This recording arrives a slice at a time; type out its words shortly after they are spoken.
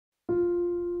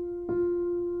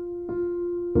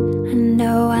I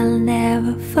know I'll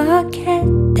never forget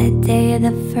that day,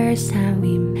 the first time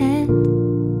we met.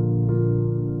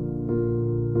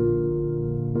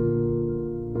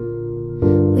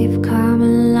 We've come a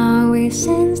long way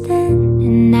since then,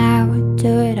 and I would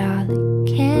do it all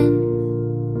again.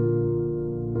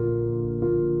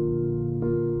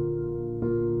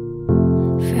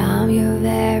 From your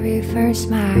very first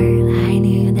smile, I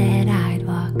knew that I'd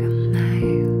walk a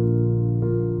mile.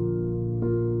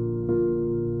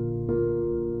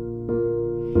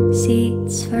 See,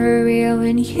 it's for real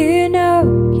when you know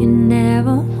you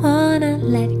never wanna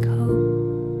let go.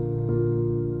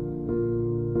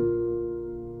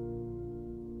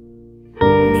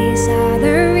 These are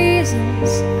the reasons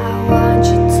I want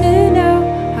you to know.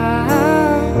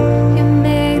 Oh, you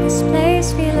make this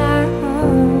place feel like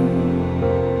home.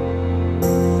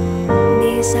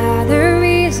 These are the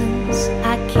reasons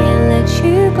I can't let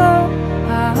you go.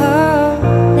 Oh,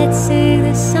 let's sing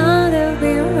this song that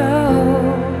we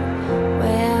wrote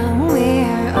when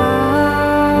we're old.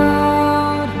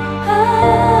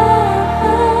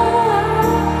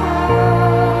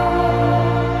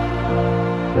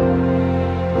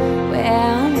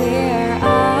 When we're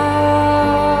old.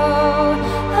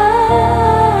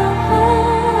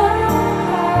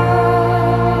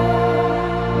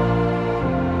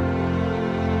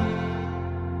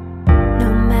 No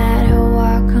matter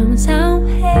what comes our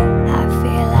way, I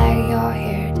feel like you're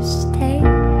here to stay.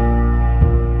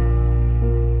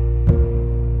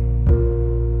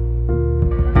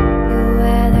 You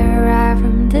were there right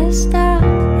from the start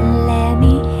and let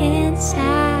me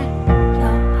inside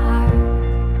your heart.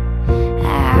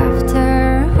 After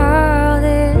all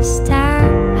this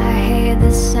time, I hate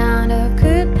the sound of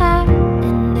goodbye,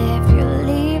 and if you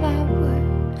leave, I would.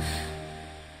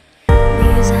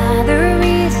 These are the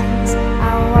reasons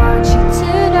I want you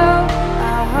to know.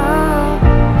 Oh,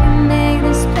 you make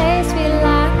this place feel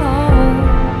like home.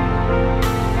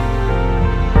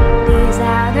 These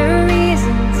are the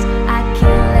reasons I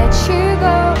can't let you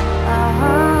go.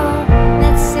 Oh,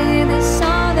 let's sing the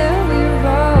song that we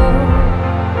wrote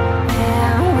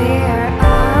when we're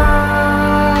old.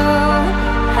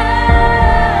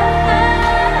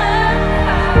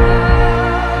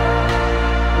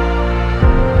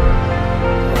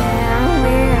 When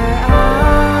we're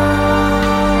old.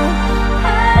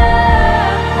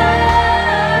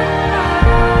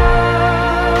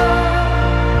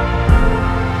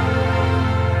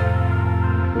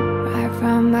 Right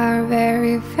from our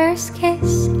very first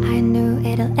kiss, I knew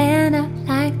it'll end up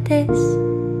like this.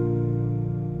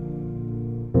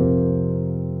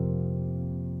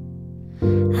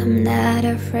 I'm not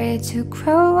afraid to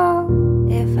grow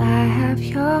old if I have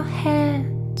your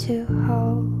hand to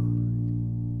hold.